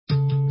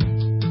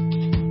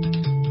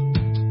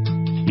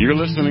You're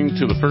listening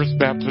to the First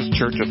Baptist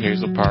Church of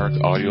Hazel Park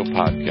audio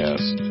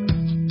podcast.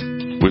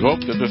 We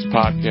hope that this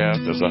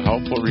podcast is a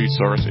helpful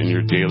resource in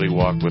your daily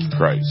walk with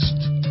Christ.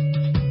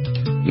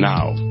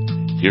 Now,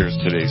 here's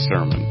today's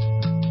sermon.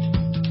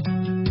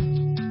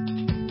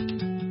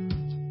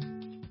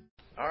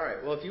 All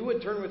right, well, if you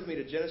would turn with me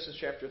to Genesis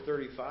chapter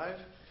 35.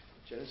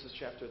 Genesis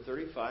chapter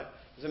 35.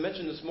 As I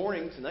mentioned this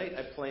morning, tonight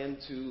I plan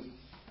to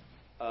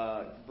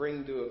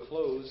bring to a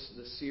close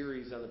the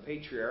series on the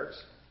patriarchs.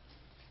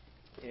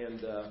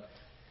 And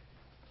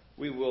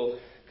we will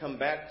come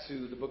back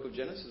to the book of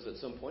Genesis at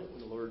some point when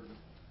the Lord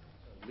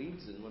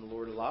leads and when the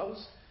Lord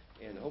allows,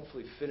 and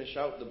hopefully finish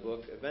out the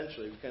book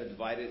eventually. We've kind of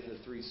divided it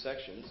into three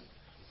sections.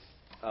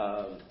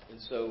 And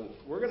so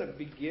we're going to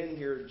begin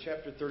here in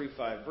chapter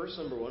 35, verse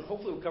number 1.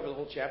 Hopefully we'll cover the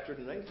whole chapter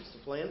tonight. That's the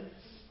plan.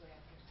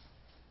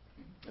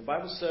 The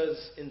Bible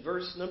says in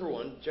verse number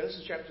 1,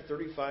 Genesis chapter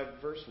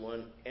 35, verse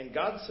 1, "And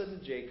God said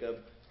to Jacob,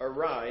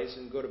 Arise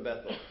and go to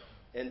Bethel,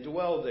 and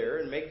dwell there,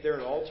 and make there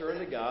an altar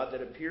unto God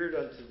that appeared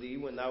unto thee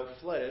when thou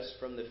fleddest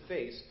from the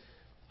face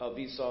of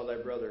Esau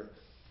thy brother.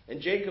 And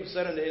Jacob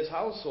said unto his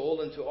household,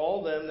 and to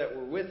all them that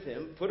were with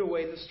him, Put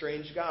away the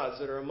strange gods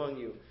that are among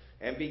you,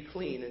 and be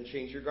clean, and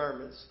change your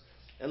garments.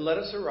 And let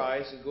us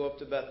arise and go up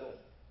to Bethel.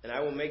 And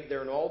I will make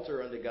there an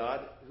altar unto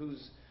God,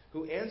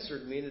 who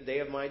answered me in the day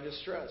of my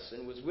distress,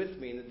 and was with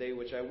me in the day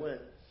which I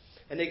went.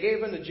 And they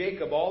gave unto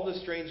Jacob all the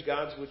strange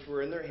gods which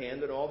were in their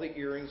hand, and all the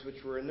earrings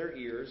which were in their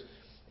ears.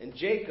 And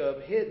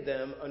Jacob hid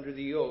them under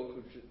the oak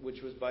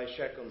which was by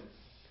Shechem.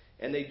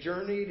 And they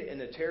journeyed,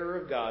 and the terror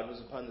of God was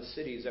upon the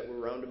cities that were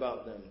round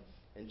about them.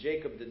 And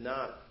Jacob did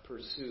not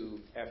pursue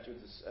after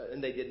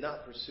they did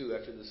not pursue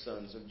after the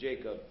sons of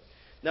Jacob."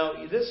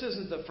 Now, this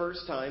isn't the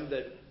first time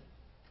that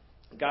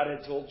God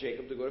had told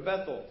Jacob to go to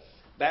Bethel.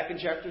 Back in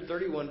chapter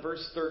 31,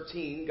 verse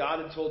 13, God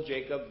had told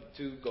Jacob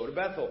to go to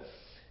Bethel.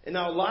 And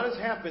now a lot has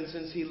happened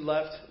since he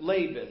left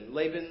Laban.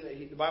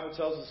 The Bible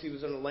tells us he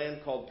was in a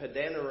land called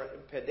Padan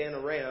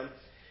Aram.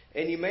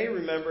 And you may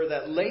remember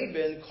that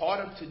Laban caught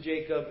up to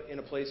Jacob in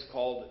a place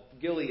called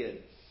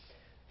Gilead.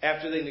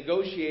 After they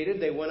negotiated,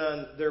 they went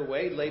on their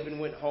way. Laban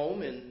went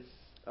home, and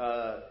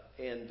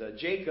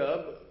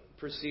Jacob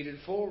proceeded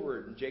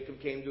forward. Jacob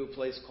came to a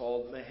place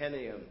called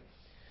Mahanaim.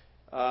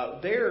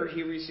 There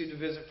he received a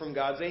visit from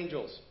God's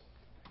angels.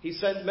 He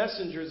sent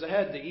messengers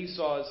ahead to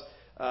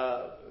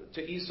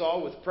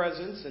Esau with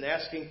presents and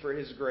asking for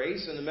his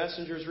grace. And the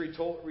messengers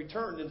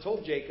returned and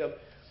told Jacob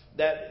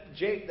that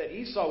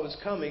Esau was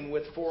coming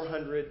with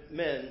 400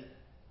 men.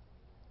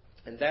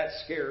 And that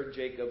scared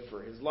Jacob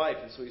for his life.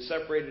 And so he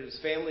separated his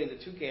family into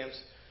two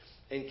camps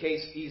in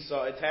case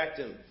Esau attacked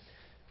him.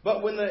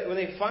 But when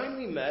they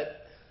finally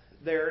met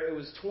there, it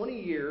was 20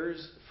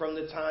 years from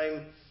the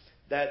time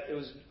that it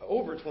was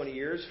over 20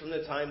 years from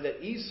the time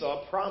that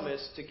Esau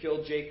promised to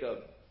kill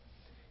Jacob.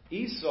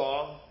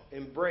 Esau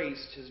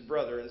embraced his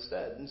brother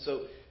instead. And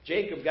so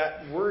Jacob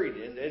got worried,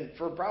 and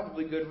for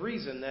probably good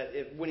reason,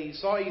 that when he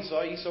saw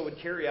Esau would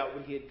carry out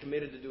what he had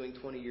committed to doing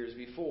 20 years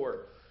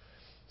before.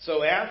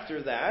 So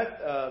after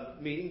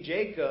that meeting,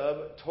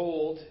 Jacob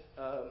told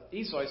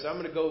Esau, he said, "I'm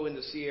going to go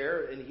into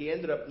Seir," and he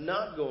ended up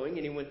not going,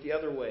 and he went the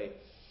other way.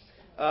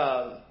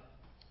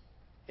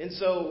 And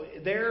so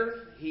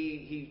there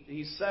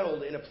he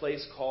settled in a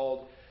place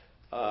called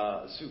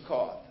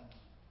Sukkoth.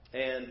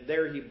 And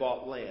there he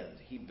bought land.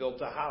 He built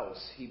a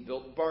house. He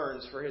built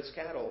barns for his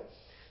cattle.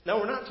 Now,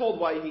 we're not told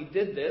why he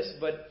did this,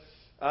 but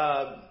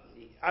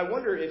I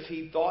wonder if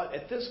he thought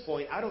at this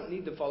point, I don't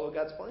need to follow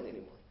God's plan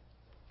anymore.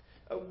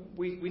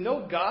 We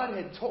know God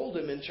had told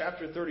him in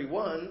chapter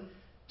 31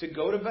 to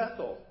go to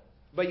Bethel.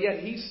 But yet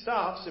he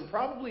stops, and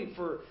probably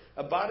for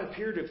about a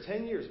period of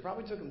 10 years, it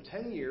probably took him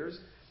 10 years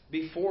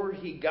before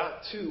he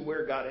got to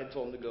where God had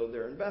told him to go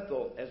there in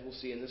Bethel, as we'll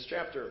see in this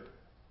chapter.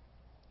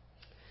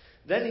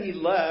 Then he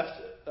left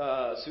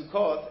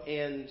Sukkoth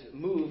and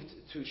moved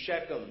to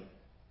Shechem.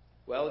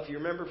 Well, if you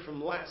remember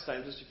from last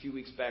time, just a few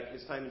weeks back,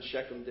 his time in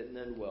Shechem didn't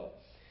end well.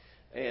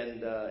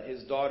 And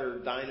his daughter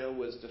Dinah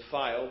was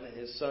defiled, and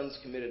his sons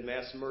committed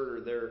mass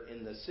murder there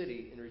in the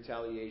city in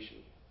retaliation.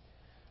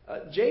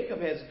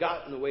 Jacob has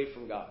gotten away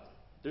from God.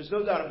 There's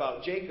no doubt about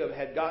it. Jacob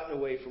had gotten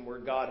away from where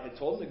God had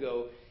told him to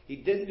go. He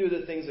didn't do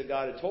the things that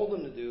God had told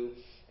him to do,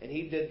 and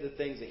he did the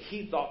things that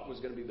he thought was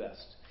going to be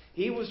best.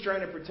 He was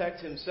trying to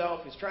protect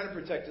himself. He's trying to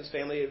protect his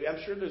family.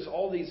 I'm sure there's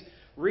all these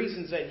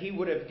reasons that he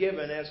would have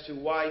given as to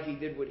why he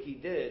did what he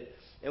did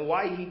and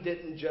why he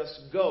didn't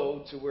just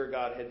go to where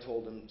God had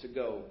told him to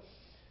go.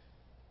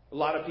 A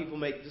lot of people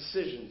make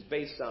decisions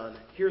based on,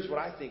 here's what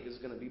I think is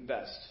going to be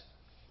best.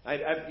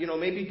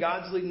 Maybe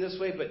God's leading this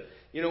way, but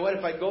you know what?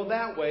 If I go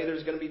that way,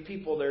 there's going to be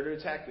people there to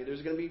attack me.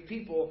 There's going to be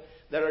people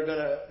that are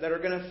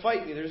going to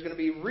fight me. There's going to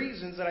be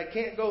reasons that I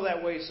can't go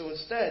that way. So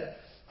instead,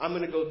 I'm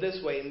going to go this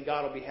way, and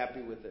God will be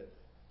happy with it.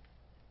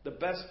 The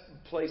best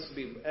place to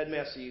be, Ed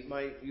Massey,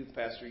 my youth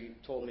pastor, he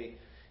told me,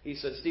 he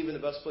said, "Stephen, the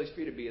best place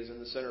for you to be is in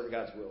the center of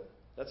God's will.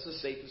 That's the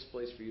safest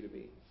place for you to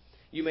be.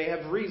 You may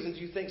have reasons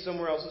you think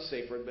somewhere else is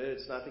safer, but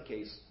it's not the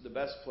case. The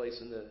best place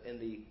and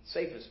the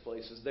safest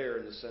place is there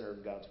in the center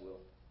of God's will."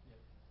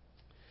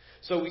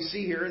 So we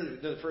see here in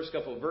the first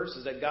couple of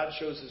verses that God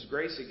shows His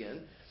grace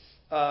again.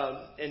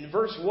 In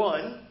verse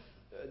 1,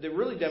 that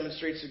really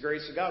demonstrates the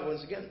grace of God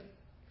once again.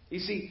 You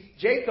see,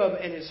 Jacob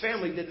and his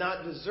family did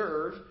not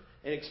deserve,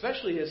 and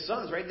especially his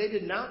sons, right? They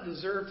did not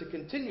deserve to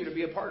continue to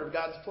be a part of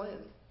God's plan.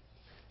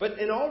 But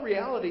in all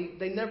reality,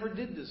 they never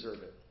did deserve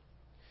it.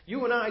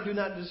 You and I do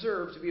not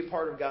deserve to be a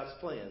part of God's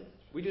plan.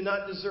 We do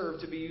not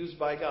deserve to be used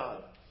by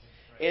God.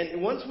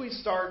 And once we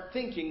start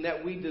thinking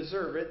that we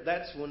deserve it,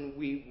 that's when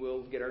we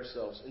will get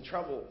ourselves in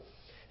trouble.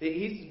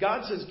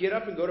 God says, get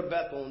up and go to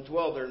Bethel and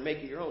dwell there and make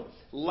it your home.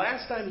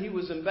 Last time he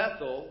was in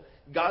Bethel,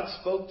 God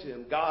spoke to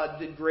him. God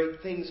did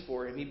great things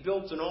for him. He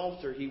built an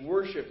altar. He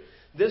worshiped.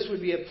 This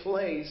would be a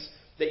place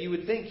that you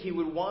would think he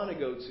would want to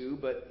go to,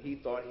 but he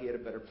thought he had a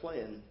better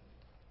plan.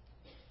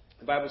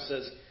 The Bible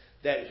says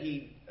that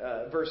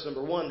verse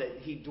number 1, that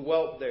he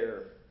dwelt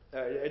there,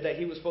 that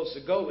he was supposed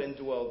to go and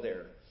dwell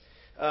there.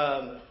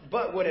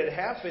 But what had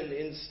happened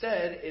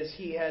instead is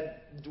he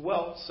had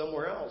dwelt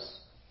somewhere else.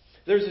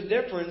 There's a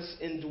difference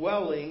in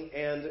dwelling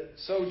and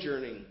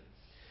sojourning.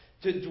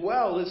 To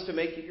dwell is to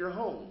make it your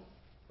home.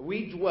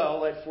 We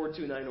dwell at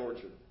 429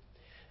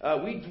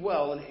 Orchard. We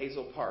dwell in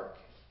Hazel Park.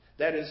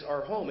 That is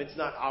our home. It's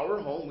not our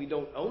home. We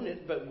don't own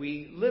it, but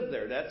we live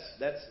there.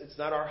 It's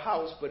not our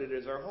house, but it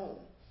is our home.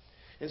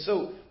 And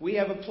so we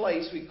have a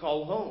place we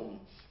call home.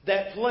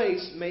 That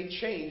place may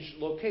change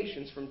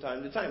locations from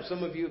time to time.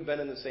 Some of you have been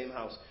in the same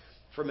house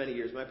for many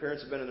years. My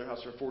parents have been in their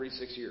house for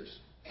 46 years.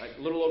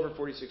 A little over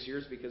 46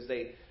 years because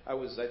I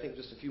was, I think,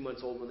 just a few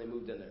months old when they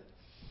moved in there.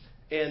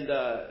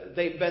 And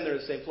they've been there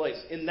in the same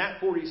place. In that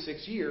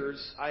 46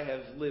 years, I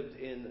have lived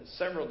in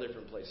several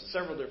different places,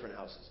 several different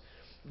houses.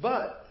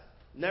 But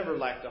never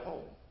lacked a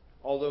home,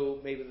 although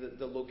maybe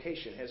the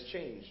location has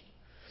changed.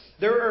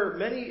 There are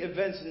many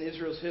events in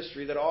Israel's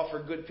history that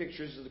offer good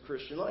pictures of the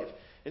Christian life.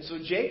 And so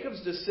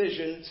Jacob's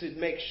decision to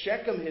make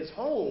Shechem his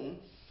home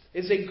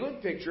is a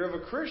good picture of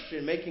a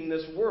Christian making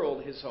this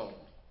world his home.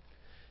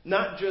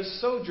 Not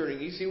just sojourning.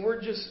 You see,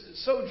 we're just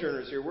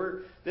sojourners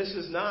here. This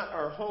is not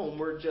our home.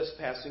 We're just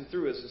passing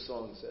through, as the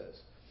song says.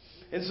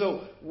 And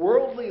so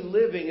worldly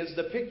living is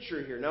the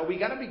picture here. Now, we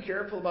got to be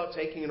careful about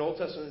taking an Old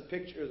Testament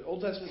picture,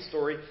 Old Testament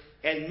story,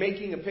 and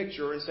making a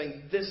picture and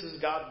saying this is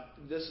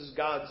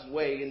God's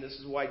way, and this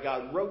is why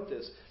God wrote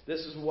this. This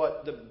is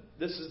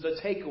the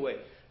takeaway.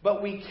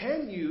 But we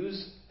can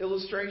use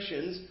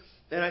illustrations,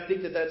 and I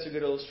think that that's a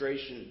good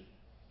illustration.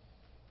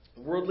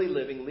 Worldly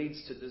living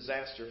leads to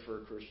disaster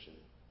for a Christian.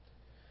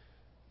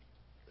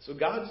 So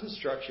God's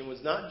instruction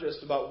was not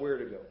just about where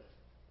to go.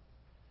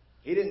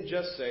 He didn't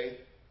just say,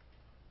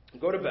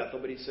 go to Bethel,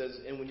 but he says,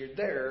 and when you're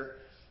there,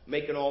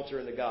 make an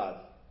altar unto God.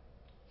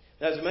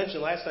 Now, as I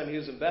mentioned last time he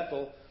was in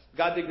Bethel,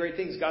 God did great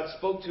things. God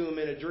spoke to him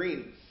in a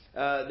dream.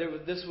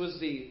 This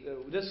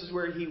is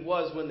where he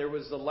was when there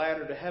was the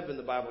ladder to heaven,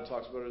 the Bible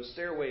talks about. It was a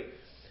stairway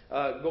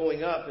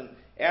going up. And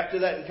after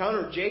that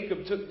encounter, Jacob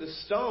took the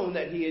stone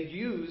that he had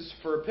used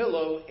for a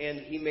pillow,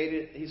 and he made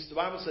it, the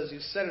Bible says he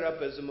set it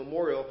up as a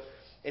memorial,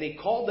 and he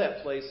called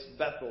that place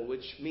Bethel,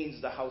 which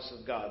means the house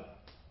of God.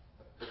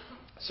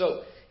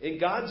 So, in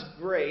God's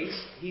grace,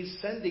 he's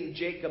sending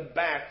Jacob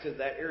back to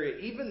that area,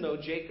 even though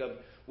Jacob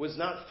was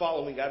not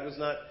following God, was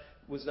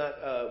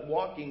not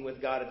walking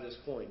with God at this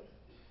point.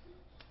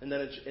 And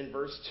then in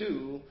verse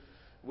 2,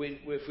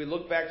 if we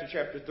look back to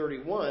chapter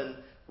 31,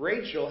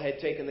 Rachel had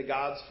taken the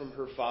gods from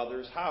her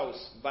father's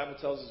house. The Bible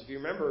tells us, if you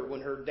remember,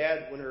 when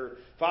her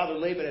father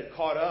Laban had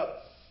caught up,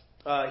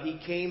 he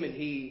came and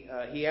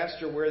he asked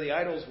her where the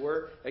idols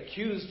were,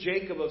 accused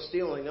Jacob of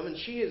stealing them, and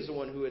she is the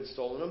one who had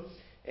stolen them.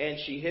 And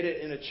she hid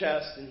it in a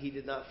chest, and he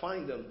did not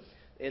find them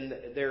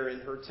there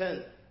in her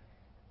tent.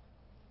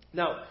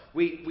 Now,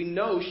 we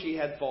know she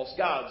had false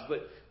gods,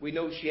 but we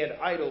know she had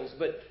idols,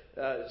 but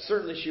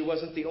certainly she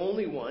wasn't the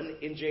only one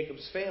in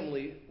Jacob's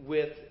family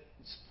with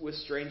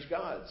strange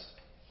gods.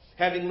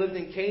 Having lived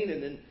in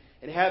Canaan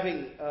and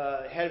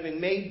having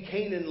made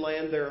Canaan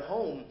land their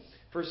home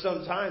for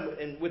some time,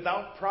 and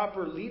without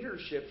proper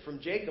leadership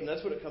from Jacob,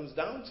 that's what it comes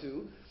down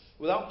to.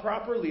 Without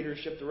proper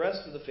leadership, the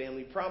rest of the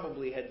family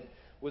probably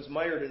was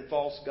mired in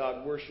false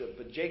god worship,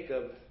 but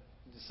Jacob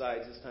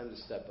decides it's time to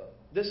step up.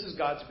 This is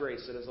God's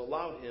grace that has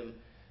allowed him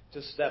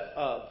to step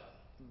up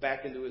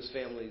back into his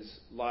family's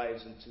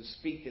lives and to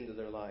speak into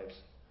their lives.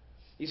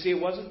 You see,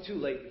 it wasn't too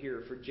late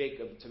here for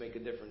Jacob to make a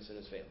difference in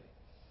his family.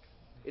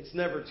 It's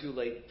never too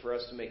late for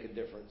us to make a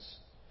difference.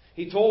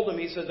 He told them,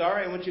 he says, all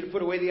right, I want you to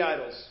put away the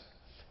idols.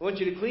 I want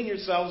you to clean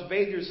yourselves,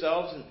 bathe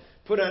yourselves, and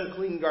put on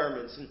clean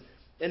garments.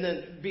 And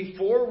then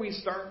before we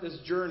start this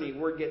journey,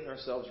 we're getting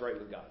ourselves right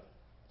with God.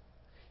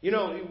 You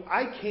know,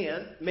 I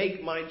can't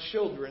make my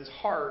children's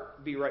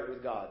heart be right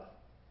with God.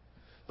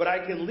 But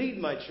I can lead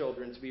my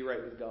children to be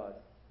right with God.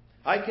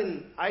 I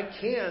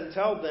can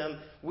tell them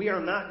we are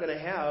not going to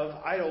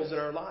have idols in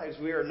our lives.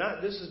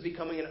 This is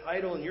becoming an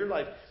idol in your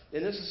life.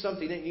 And this is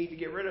something that you need to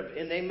get rid of.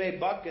 And they may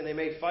buck and they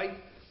may fight.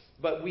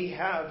 But we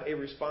have a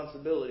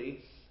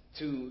responsibility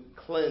to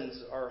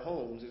cleanse our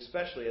homes,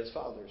 especially as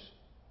fathers.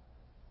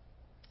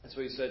 And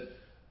so he said,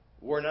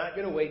 we're not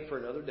going to wait for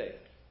another day.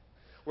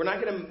 We're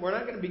not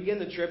going to begin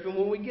the trip, and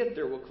when we get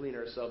there, we'll clean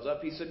ourselves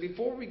up. He said,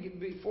 before we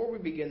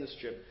begin this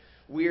trip,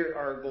 we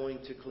are going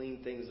to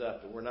clean things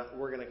up. We're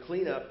going to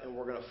clean up, and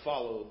we're going to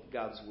follow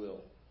God's will.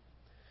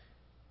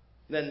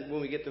 Then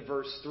when we get to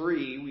verse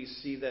 3, we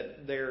see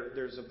that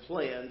there's a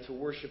plan to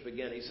worship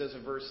again. He says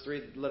in verse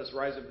 3, let us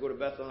rise up, go to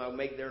Bethel, and I'll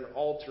make there an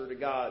altar to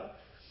God.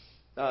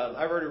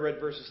 I've already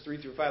read verses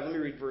 3 through 5. Let me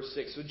read verse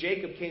 6. So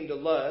Jacob came to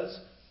Luz,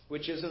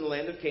 which is in the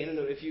land of Canaan.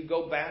 If you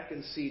go back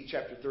and see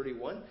chapter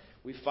 31,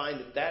 we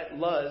find that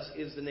Luz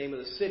is the name of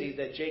the city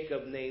that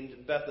Jacob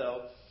named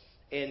Bethel.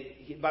 And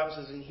the Bible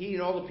says, and he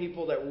and all the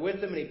people that were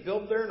with him, and he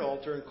built there an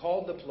altar and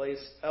called the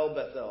place El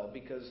Bethel,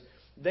 because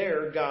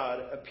there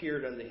God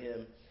appeared unto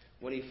him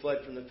when he fled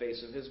from the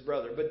face of his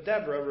brother. But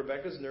Deborah,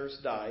 Rebekah's nurse,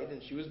 died,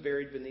 and she was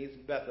buried beneath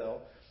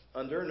Bethel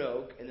under an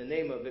oak, and the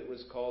name of it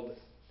was called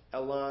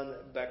Elon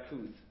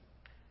Bakuth.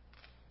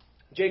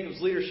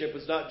 Jacob's leadership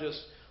was not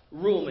just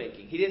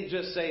rule-making. He didn't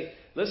just say,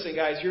 listen,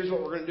 guys, here's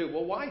what we're going to do.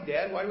 Well, why,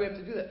 Dad? Why do we have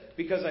to do that?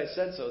 Because I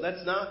said so.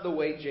 That's not the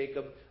way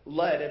Jacob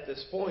led at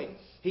this point.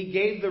 He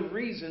gave the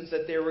reasons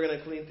that they were going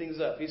to clean things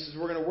up. He says,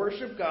 we're going to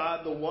worship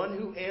God, the one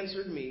who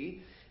answered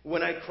me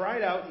when I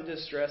cried out in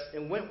distress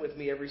and went with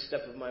me every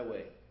step of my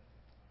way.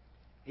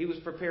 He was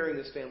preparing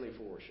this family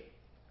for worship.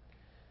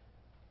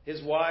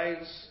 His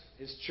wives,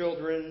 his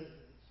children,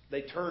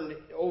 they turned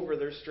over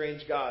their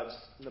strange gods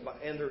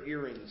and their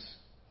earrings.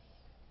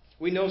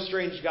 We know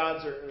strange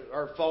gods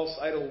are false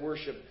idol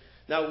worship.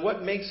 Now,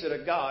 what makes it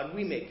a god?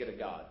 We make it a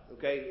god.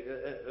 Okay,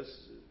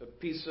 a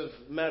piece of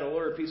metal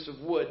or a piece of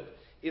wood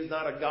is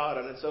not a god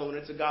on its own.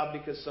 It's a god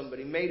because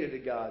somebody made it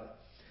a god.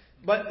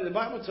 But the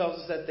Bible tells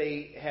us that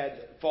they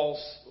had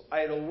false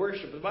idol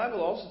worship. The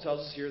Bible also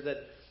tells us here that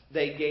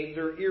they gave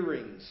their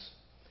earrings.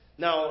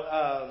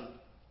 Now,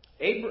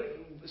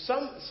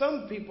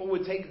 some people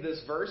would take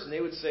this verse and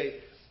they would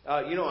say,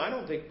 I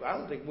don't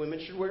think women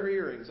should wear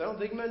earrings. I don't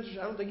think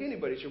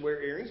anybody should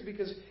wear earrings,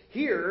 because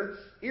here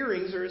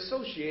earrings are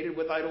associated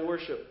with idol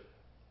worship.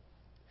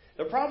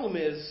 The problem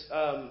is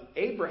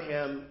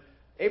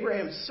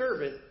Abraham's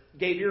servant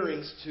gave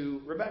earrings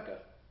to Rebekah.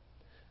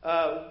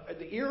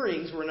 The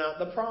earrings were not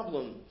the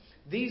problem.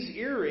 These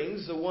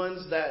earrings, the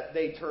ones that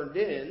they turned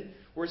in,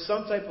 were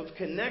some type of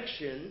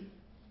connection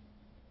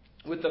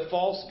with the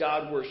false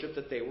god worship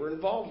that they were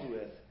involved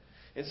with.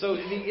 And so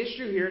the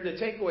issue here, the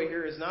takeaway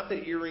here, is not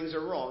that earrings are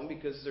wrong,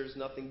 because there's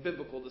nothing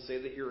biblical to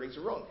say that earrings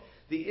are wrong.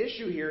 The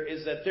issue here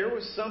is that there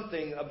was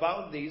something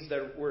about these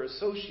that were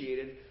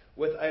associated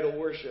with idol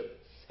worship.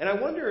 And I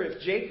wonder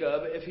if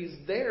Jacob, if he's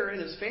there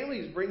and his family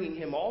is bringing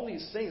him all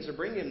these things, they're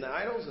bringing him the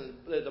idols and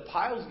the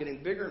pile's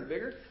getting bigger and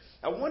bigger,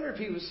 I wonder if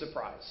he was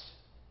surprised.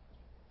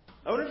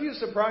 I wonder if he was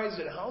surprised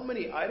at how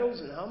many idols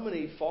and how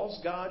many false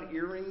god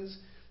earrings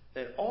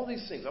and all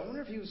these things. I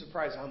wonder if he was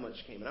surprised how much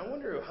came. And I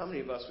wonder how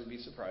many of us would be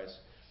surprised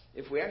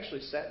if we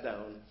actually sat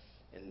down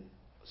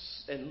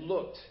and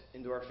looked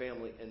into our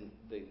family and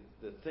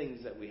the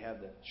things that we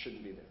have that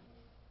shouldn't be there.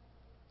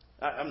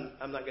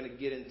 I'm not going to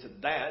get into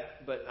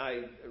that, but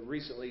I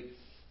recently,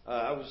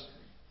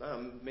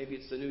 maybe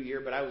it's the new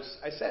year, but I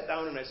sat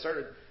down and I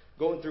started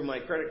going through my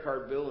credit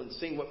card bill and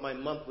seeing what my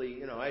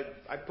monthly,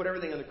 I put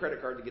everything on the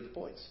credit card to get the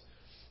points.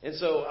 And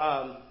so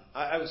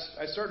I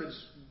started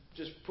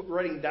just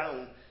writing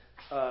down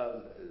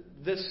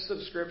this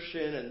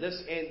subscription and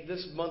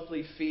this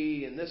monthly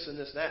fee and this and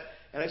that.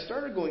 And I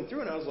started going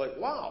through and I was like,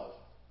 wow,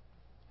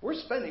 we're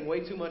spending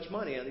way too much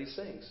money on these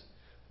things.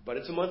 But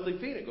it's a monthly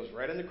fee and it goes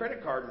right on the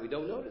credit card and we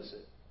don't notice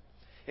it.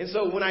 And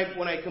so when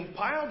I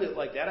compiled it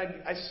like that,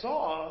 I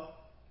saw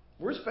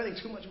we're spending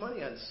too much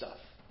money on stuff.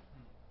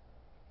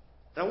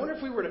 And I wonder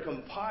if we were to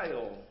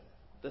compile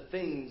the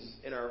things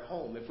in our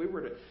home, if we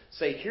were to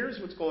say, here's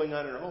what's going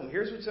on in our home,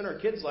 here's what's in our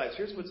kids' lives,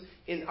 here's what's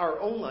in our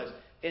own lives,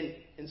 and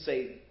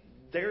say,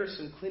 there's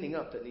some cleaning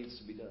up that needs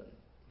to be done.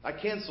 I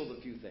canceled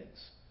a few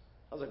things.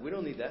 I was like, we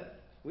don't need that.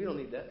 We don't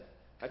need that.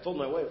 I told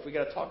my wife, we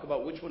got to talk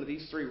about which one of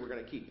these three we're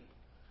going to keep.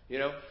 We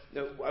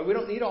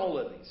don't need all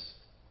of these.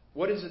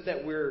 What is it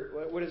that we're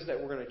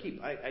going to keep?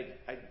 I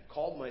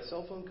called my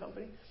cell phone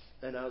company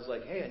and I was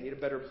like, hey, I need a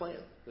better plan.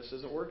 This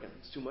isn't working.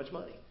 It's too much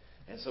money.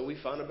 And so we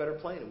found a better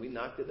plan and we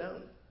knocked it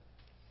down.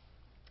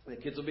 And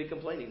the kids will be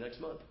complaining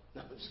next month.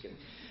 No, I'm just kidding.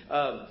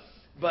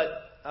 But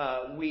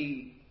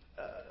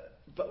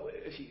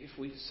if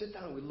we sit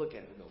down and we look at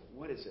it and go,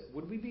 what is it?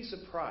 Would we be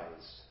surprised?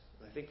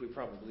 I think we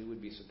probably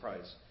would be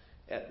surprised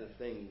at the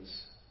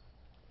things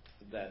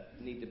that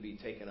need to be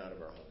taken out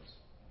of our homes.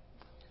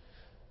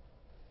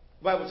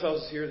 The Bible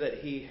tells us here that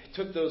he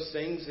took those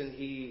things and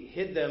he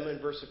hid them. In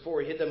verse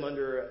 4, he hid them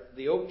under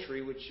the oak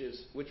tree, which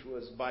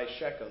was by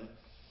Shechem.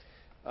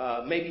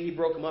 Maybe he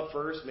broke them up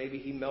first. Maybe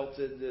he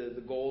melted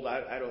the gold.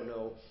 I don't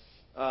know.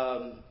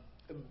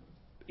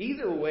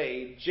 Either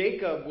way,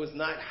 Jacob was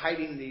not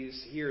hiding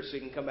these here so he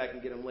can come back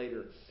and get them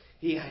later.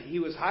 He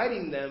was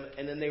hiding them,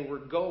 and then they were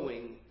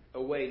going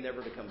away,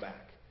 never to come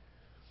back.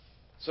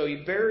 So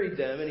he buried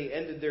them, and he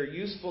ended their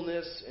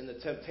usefulness and the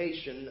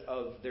temptation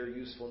of their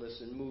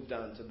usefulness and moved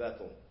on to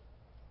Bethel.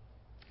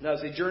 Now,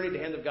 as they journeyed, the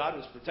hand of God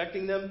was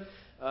protecting them.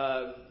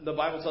 The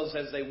Bible tells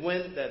us as they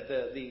went that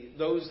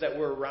those that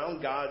were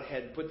around God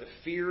had put the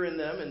fear in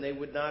them and they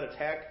would not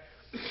attack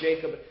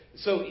Jacob.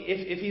 So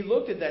if he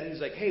looked at that and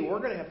he's like, hey, we're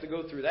going to have to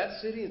go through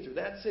that city and through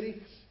that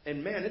city,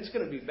 and man, it's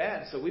going to be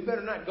bad. So we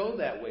better not go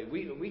that way.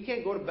 We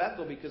can't go to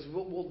Bethel because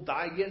we'll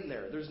die getting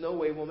there. There's no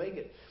way we'll make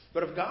it.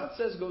 But if God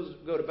says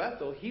go to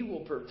Bethel, he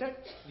will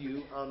protect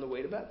you on the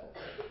way to Bethel.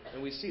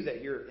 And we see that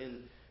here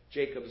in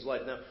Jacob's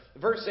life. Now,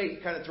 verse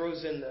 8 kind of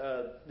throws in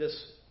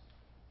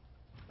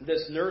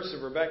this nurse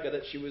of Rebekah,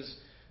 that she was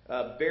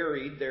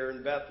buried there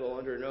in Bethel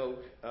under an oak.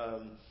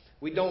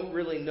 We don't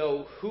really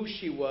know who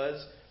she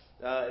was.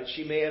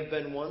 She may have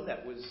been one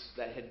that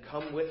had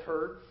come with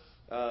her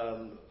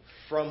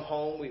from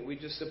home. We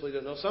just simply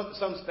don't know.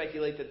 Some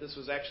speculate that this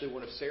was actually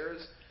one of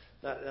Sarah's,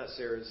 not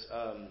Sarah's,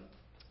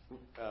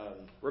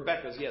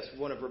 Rebekah's. Yes,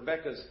 one of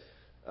Rebekah's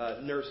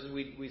nurses.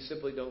 We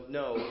simply don't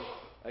know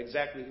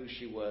exactly who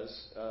she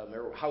was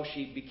or how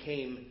she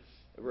became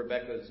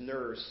Rebekah's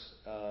nurse.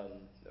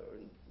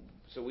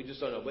 So we just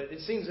don't know. But it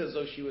seems as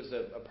though she was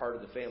a part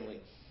of the family,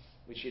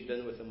 which she had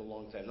been with them a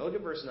long time. Now look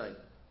at verse 9.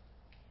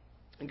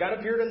 And God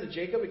appeared unto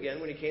Jacob again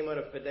when he came out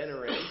of Padan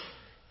Aram,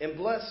 and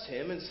blessed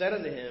him, and said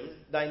unto him,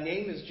 Thy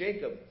name is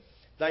Jacob.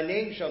 Thy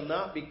name shall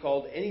not be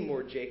called any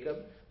more Jacob,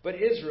 but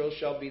Israel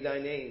shall be thy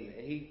name.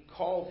 And he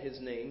called his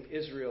name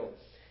Israel.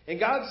 And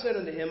God said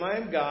unto him, I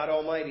am God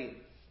Almighty.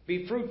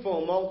 Be fruitful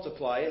and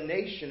multiply. A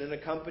nation and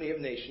a company of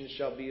nations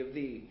shall be of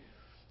thee,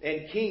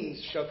 and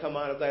kings shall come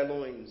out of thy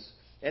loins.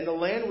 And the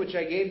land which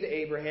I gave to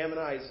Abraham and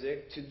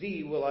Isaac, to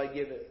thee will I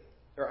give it,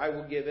 or I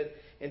will give it,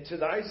 and to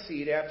thy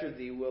seed after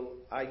thee will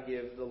I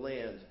give the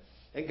land.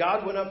 And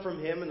God went up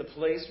from him in the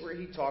place where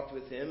he talked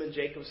with him, and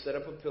Jacob set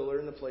up a pillar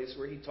in the place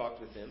where he talked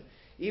with him,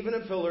 even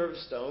a pillar of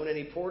stone, and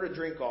he poured a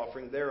drink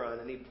offering thereon,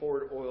 and he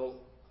poured oil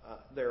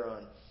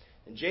thereon.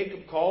 And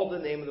Jacob called the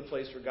name of the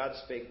place where God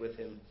spake with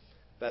him,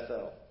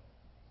 Bethel.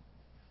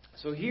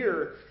 So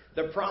here,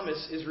 the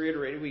promise is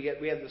reiterated. We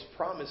have this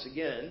promise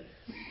again.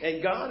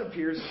 And God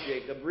appears to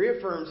Jacob,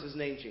 reaffirms his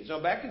name change.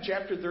 Now back in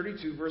chapter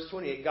 32, verse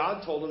 28,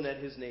 God told him that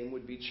his name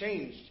would be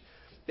changed.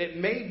 It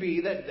may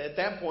be that at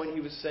that point he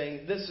was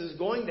saying, this is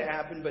going to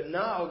happen, but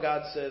now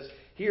God says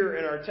here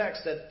in our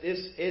text that this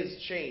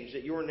is changed,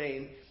 that your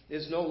name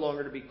is no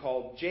longer to be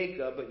called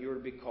Jacob, but you are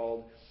to be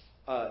called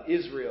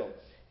Israel.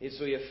 And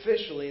so he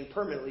officially and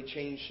permanently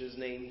changed his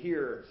name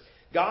here.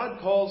 God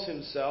calls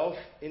himself,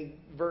 in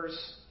verse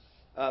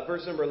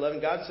number 11,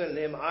 God said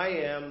unto him, I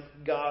am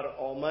God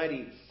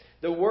Almighty.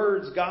 The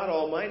words God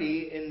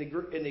Almighty in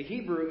the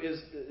Hebrew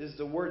is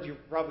the word you're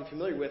probably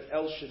familiar with,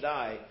 El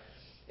Shaddai.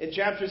 In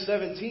chapter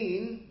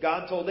 17,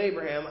 God told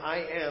Abraham,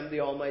 I am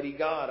the Almighty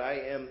God. I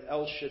am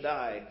El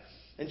Shaddai.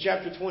 In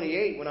chapter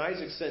 28, when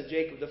Isaac sent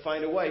Jacob to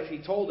find a wife,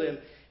 he told him,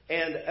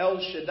 and El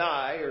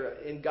Shaddai, or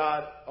in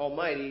God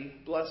Almighty,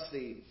 bless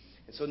thee.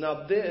 And so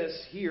now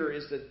this here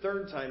is the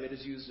third time it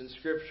is used in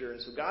Scripture.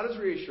 And so God is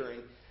reassuring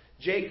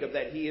Jacob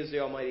that he is the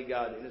Almighty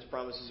God, and his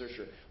promises are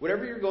sure.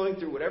 Whatever you're going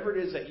through, whatever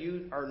it is that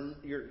you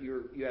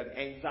have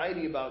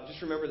anxiety about,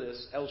 just remember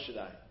this: El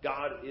Shaddai.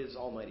 God is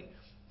Almighty,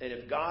 and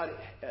if God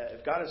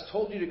has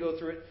told you to go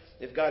through it,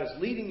 if God is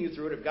leading you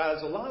through it, if God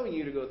is allowing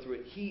you to go through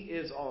it, He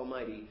is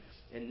Almighty,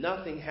 and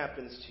nothing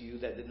happens to you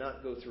that did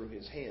not go through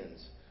His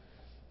hands.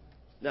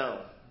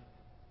 Now,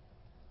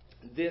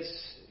 this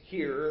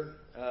here.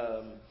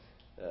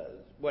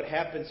 What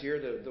happens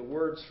here, the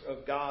words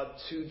of God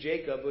to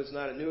Jacob was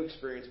not a new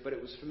experience, but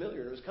it was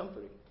familiar. It was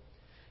comforting.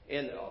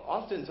 And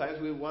oftentimes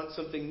we want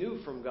something new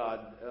from God.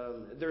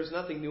 There's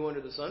nothing new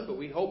under the sun, but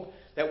we hope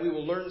that we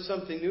will learn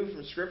something new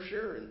from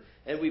Scripture,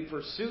 and we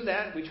pursue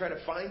that. We try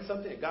to find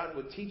something that God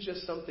would teach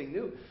us something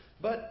new.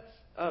 But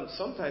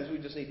sometimes we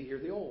just need to hear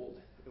the old.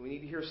 And we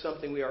need to hear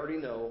something we already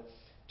know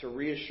to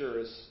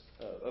reassure us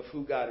of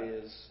who God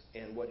is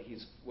and what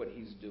He's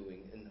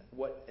doing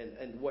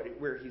and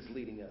where He's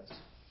leading us.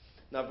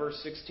 Now, verse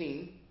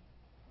 16.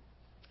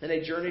 And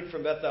they journeyed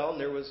from Bethel, and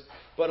there was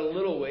but a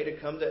little way to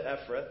come to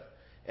Ephrath.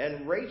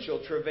 And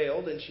Rachel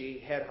travailed, and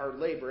she had hard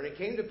labor. And it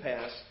came to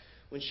pass,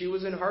 when she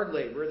was in hard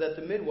labor, that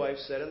the midwife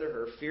said unto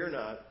her, Fear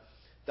not,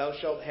 thou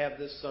shalt have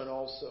this son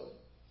also.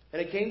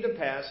 And it came to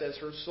pass, as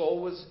her soul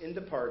was in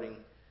departing,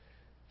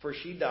 for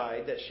she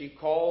died, that she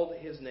called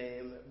his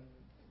name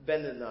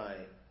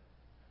Benoni.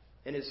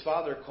 And his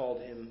father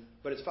called him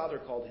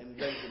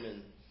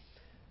Benjamin.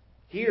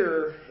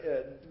 Here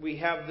we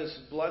have this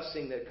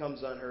blessing that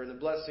comes on her, and the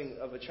blessing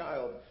of a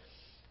child.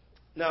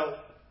 Now,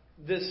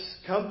 this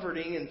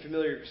comforting and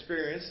familiar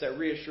experience that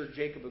reassured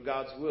Jacob of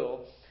God's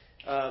will,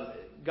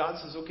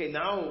 God says, okay,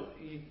 now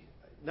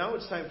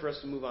it's time for us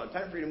to move on.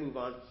 Time for you to move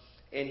on.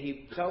 And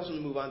He tells him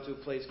to move on to a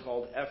place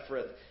called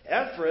Ephrath.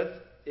 Ephrath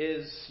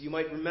is, you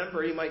might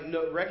remember, you might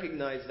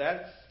recognize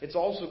that. It's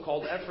also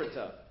called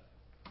Ephratah.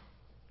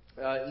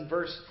 In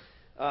verse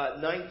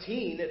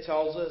 19, it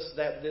tells us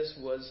that this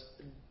was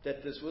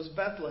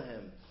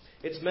Bethlehem.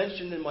 It's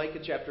mentioned in Micah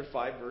chapter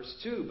 5, verse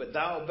 2. But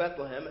thou,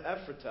 Bethlehem,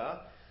 Ephratah,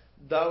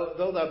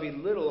 though thou be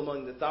little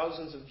among the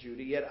thousands of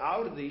Judah, yet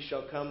out of thee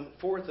shall come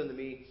forth unto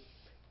me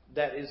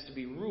that is to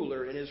be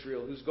ruler in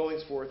Israel, whose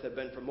goings forth have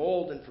been from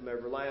old and from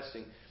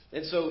everlasting.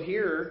 And so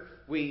here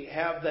we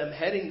have them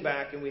heading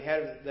back, and we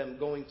have them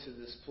going to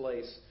this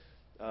place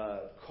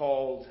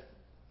called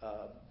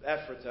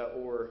Ephratah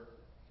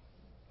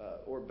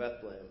or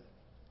Bethlehem.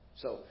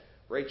 So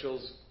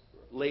Rachel's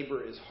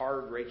labor is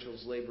hard.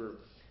 Rachel's labor,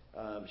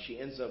 she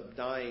ends up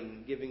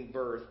dying, giving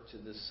birth to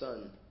this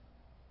son.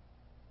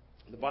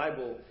 The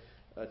Bible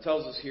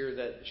tells us here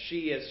that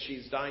she, as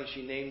she's dying,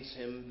 she names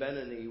him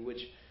Benoni,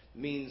 which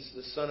means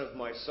the son of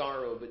my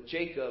sorrow. But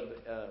Jacob,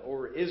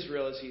 or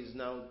Israel as he's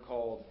now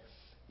called,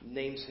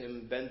 names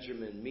him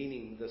Benjamin,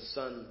 meaning the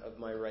son of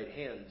my right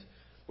hand.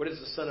 What is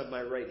the son of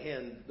my right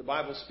hand? The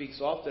Bible speaks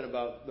often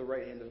about the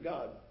right hand of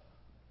God.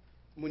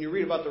 When you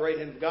read about the right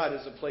hand of God,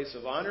 it is a place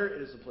of honor,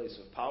 it is a place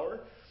of power.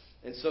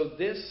 And so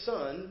this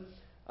son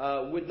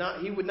would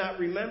not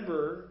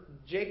remember,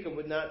 Jacob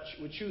would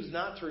choose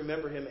not to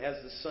remember him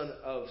as the son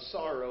of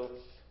sorrow,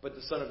 but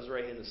the son of his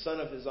right hand, the son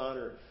of his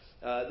honor.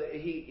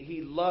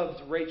 He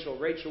loved Rachel.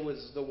 Rachel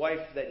was the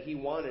wife that he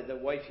wanted, the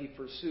wife he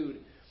pursued.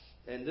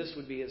 And this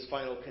would be his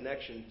final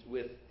connection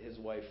with his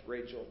wife,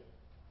 Rachel.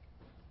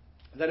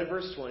 Then in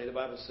verse 20, the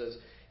Bible says,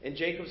 and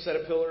Jacob set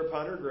a pillar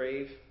upon her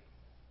grave.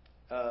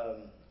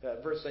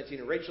 Verse 19,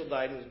 and Rachel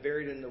died and was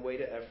buried in the way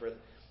to Ephrath,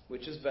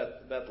 which is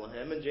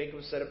Bethlehem. And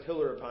Jacob set a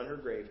pillar upon her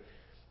grave.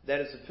 That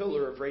is the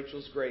pillar of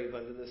Rachel's grave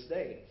unto this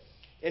day.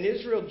 And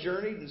Israel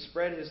journeyed and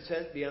spread his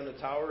tent beyond the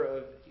tower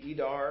of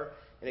Edar.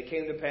 And it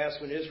came to pass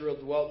when Israel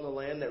dwelt in the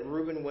land that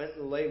Reuben went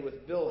and lay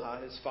with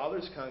Bilhah, his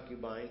father's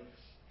concubine,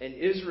 and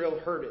Israel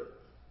heard it.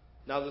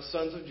 Now the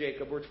sons of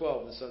Jacob were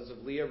 12, the sons of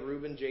Leah,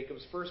 Reuben,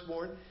 Jacob's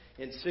firstborn,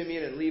 and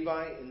Simeon and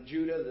Levi, and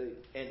Judah,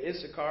 and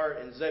Issachar,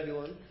 and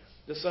Zebulun,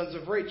 the sons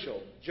of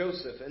Rachel,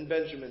 Joseph, and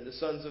Benjamin, the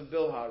sons of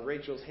Bilhah,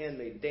 Rachel's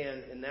handmaid,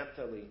 Dan, and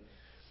Naphtali,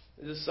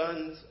 the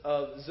sons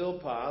of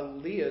Zilpah,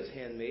 Leah's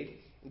handmaid,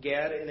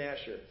 Gad, and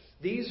Asher.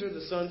 These are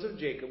the sons of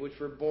Jacob, which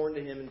were born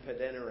to him in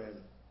Padanaram.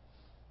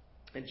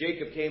 And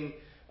Jacob came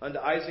unto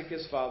Isaac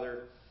his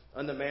father,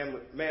 unto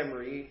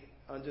Mamre,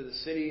 unto the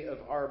city of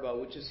Arba,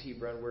 which is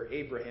Hebron, where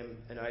Abraham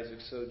and Isaac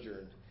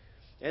sojourned.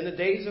 And the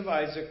days of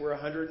Isaac were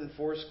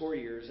 180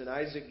 years, and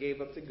Isaac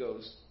gave up the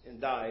ghost, and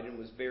died, and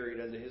was buried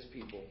unto his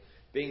people,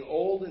 being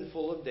old and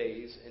full of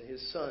days, and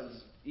his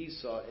sons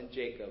Esau and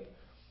Jacob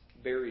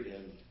buried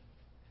him.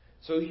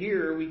 So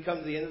here we come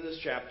to the end of this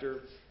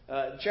chapter.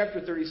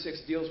 Chapter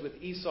 36 deals with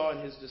Esau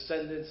and his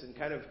descendants and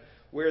kind of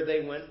where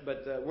they went,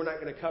 but we're not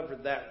going to cover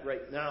that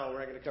right now. We're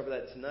not going to cover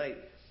that tonight.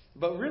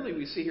 But really,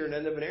 we see here an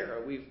end of an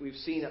era. We've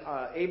seen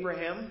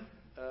Abraham.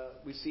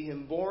 We see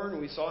him born.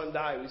 We saw him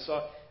die. We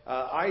saw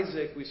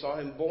Isaac. We saw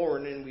him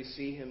born, and we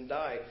see him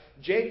die.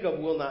 Jacob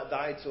will not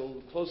die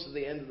till close to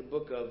the end of the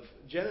book of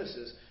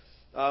Genesis.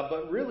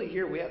 But really,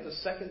 here we have the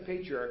second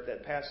patriarch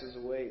that passes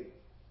away.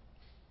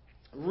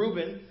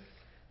 Reuben,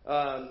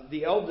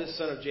 the eldest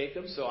son of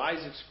Jacob, so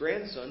Isaac's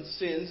grandson,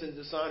 sins and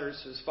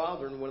dishonors his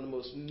father in one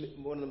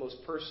of the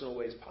most personal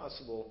ways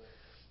possible.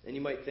 And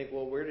you might think,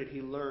 well, where did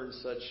he learn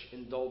such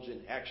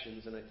indulgent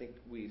actions? And I think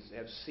we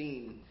have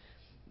seen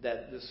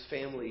that this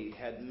family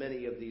had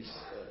many of these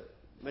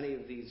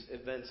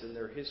events in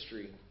their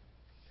history.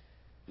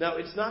 Now,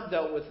 it's not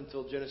dealt with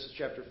until Genesis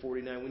chapter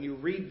 49. When you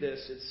read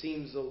this, it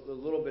seems a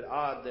little bit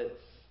odd that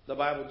the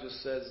Bible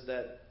just says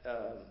that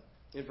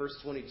in verse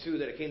 22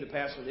 that it came to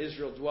pass when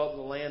Israel dwelt in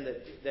the land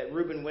that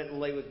Reuben went and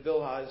lay with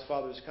Bilhah, his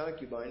father's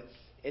concubine,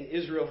 and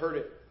Israel heard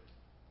it.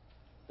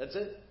 That's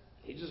it.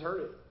 He just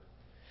heard it.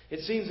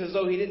 It seems as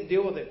though he didn't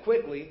deal with it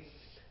quickly.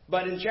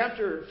 But in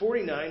chapter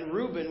 49,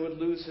 Reuben would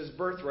lose his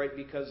birthright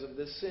because of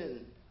this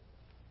sin.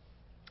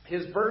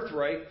 His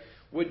birthright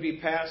would be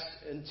passed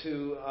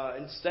into,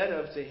 instead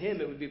of to him,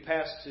 it would be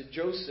passed to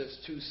Joseph's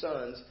two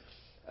sons,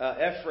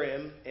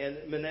 Ephraim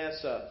and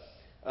Manasseh.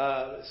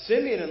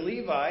 Simeon and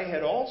Levi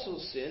had also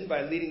sinned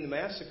by leading the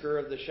massacre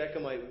of the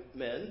Shechemite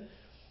men.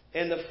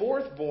 And the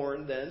fourth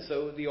born then,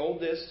 so the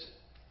oldest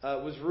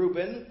was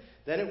Reuben,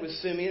 then it was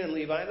Simeon and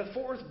Levi. The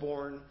fourth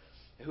born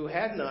who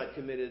had not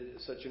committed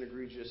such an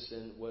egregious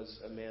sin was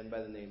a man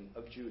by the name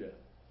of Judah.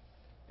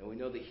 And we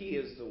know that he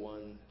is the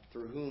one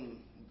through whom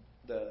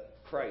the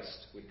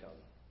Christ would come,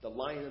 the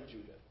Lion of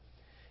Judah.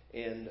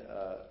 And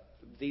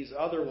these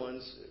other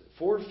ones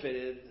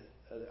forfeited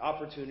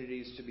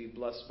opportunities to be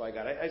blessed by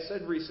God. I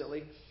said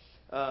recently,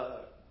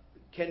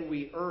 can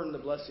we earn the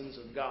blessings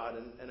of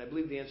God? And I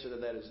believe the answer to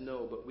that is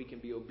no, but we can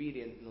be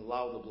obedient and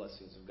allow the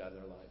blessings of God in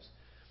our lives.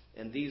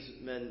 And these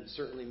men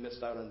certainly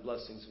missed out on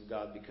blessings of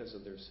God because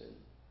of their sin.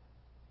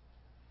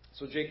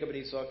 So Jacob and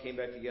Esau came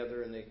back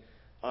together, and they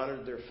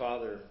honored their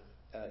father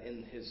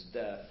in his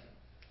death.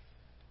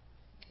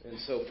 And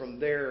so from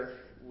there,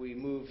 we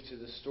move to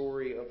the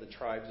story of the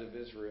tribes of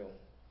Israel.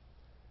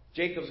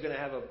 Jacob's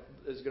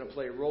is going to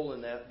play a role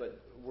in that, but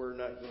we're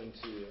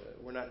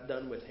not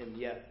done with him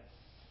yet.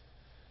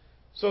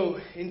 So,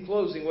 in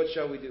closing, what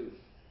shall we do?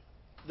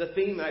 The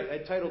theme I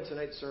titled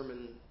tonight's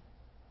sermon,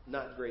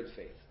 Not Great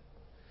Faith.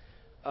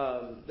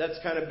 That's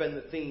kind of been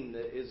the theme,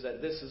 is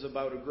that this is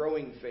about a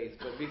growing faith.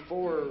 But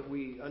before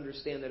we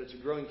understand that it's a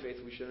growing faith,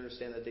 we should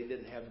understand that they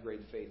didn't have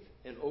great faith.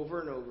 And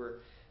over,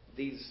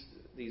 these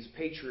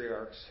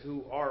patriarchs,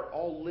 who are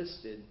all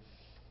listed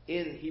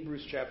in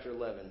Hebrews chapter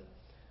 11,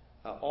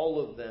 all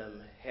of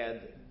them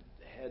had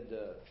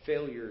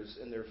failures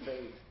in their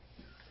faith.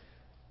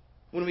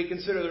 When we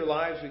consider their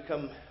lives, we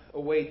come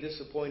away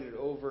disappointed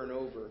over and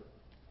over.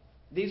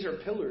 These are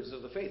pillars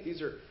of the faith.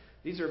 These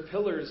are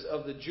pillars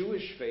of the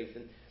Jewish faith.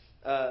 And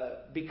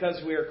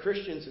because we are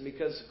Christians and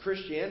because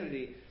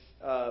Christianity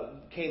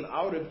came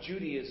out of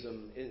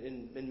Judaism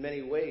in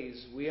many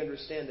ways, we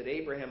understand that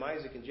Abraham,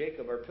 Isaac, and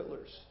Jacob are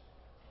pillars.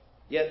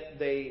 Yet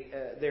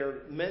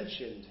they're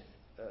mentioned,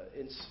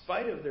 in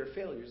spite of their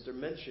failures, they're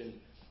mentioned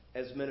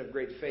as men of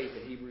great faith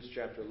in Hebrews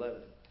chapter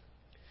 11.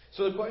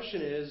 So the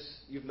question is,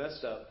 you've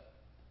messed up.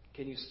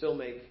 Can you still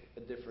make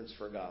a difference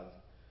for God?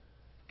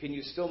 Can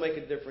you still make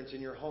a difference in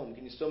your home?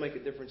 Can you still make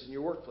a difference in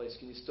your workplace?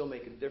 Can you still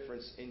make a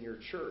difference in your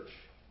church?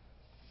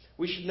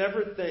 We should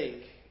never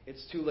think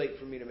it's too late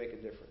for me to make a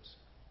difference.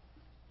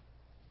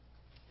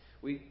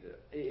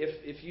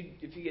 If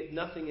you get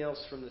nothing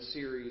else from the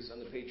series on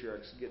the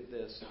patriarchs, get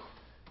this,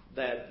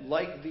 that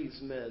like these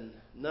men,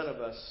 none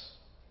of us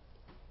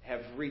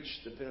have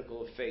reached the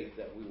pinnacle of faith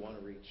that we want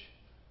to reach.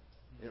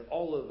 And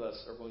all of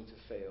us are going to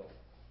fail.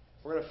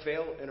 We're going to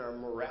fail in our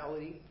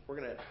morality. We're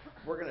going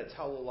to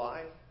tell a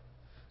lie.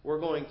 We're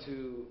going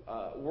to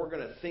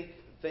think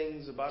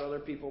things about other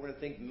people. We're going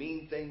to think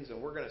mean things, and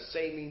we're going to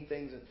say mean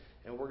things,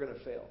 and we're going to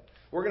fail.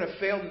 We're going to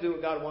fail to do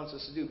what God wants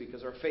us to do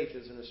because our faith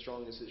isn't as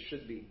strong as it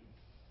should be.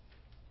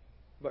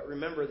 But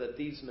remember that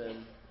these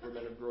men were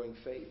men of growing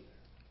faith,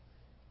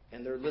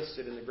 and they're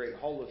listed in the Great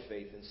Hall of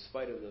Faith in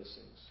spite of those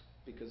things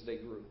because they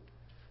grew.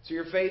 So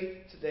your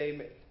faith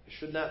today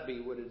should not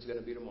be what it's going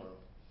to be tomorrow.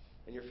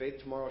 And your faith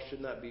tomorrow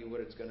should not be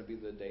what it's going to be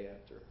the day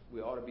after.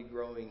 We ought to be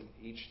growing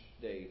each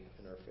day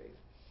in our faith.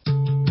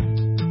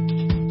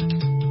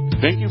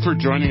 Thank you for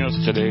joining us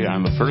today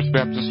on the First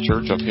Baptist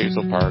Church of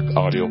Hazel Park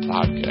audio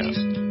podcast.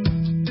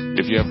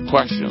 If you have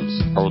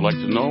questions or would like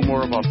to know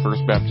more about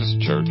First Baptist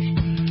Church,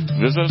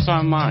 visit us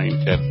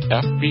online at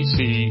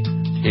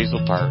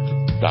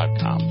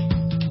fbchazelpark.com.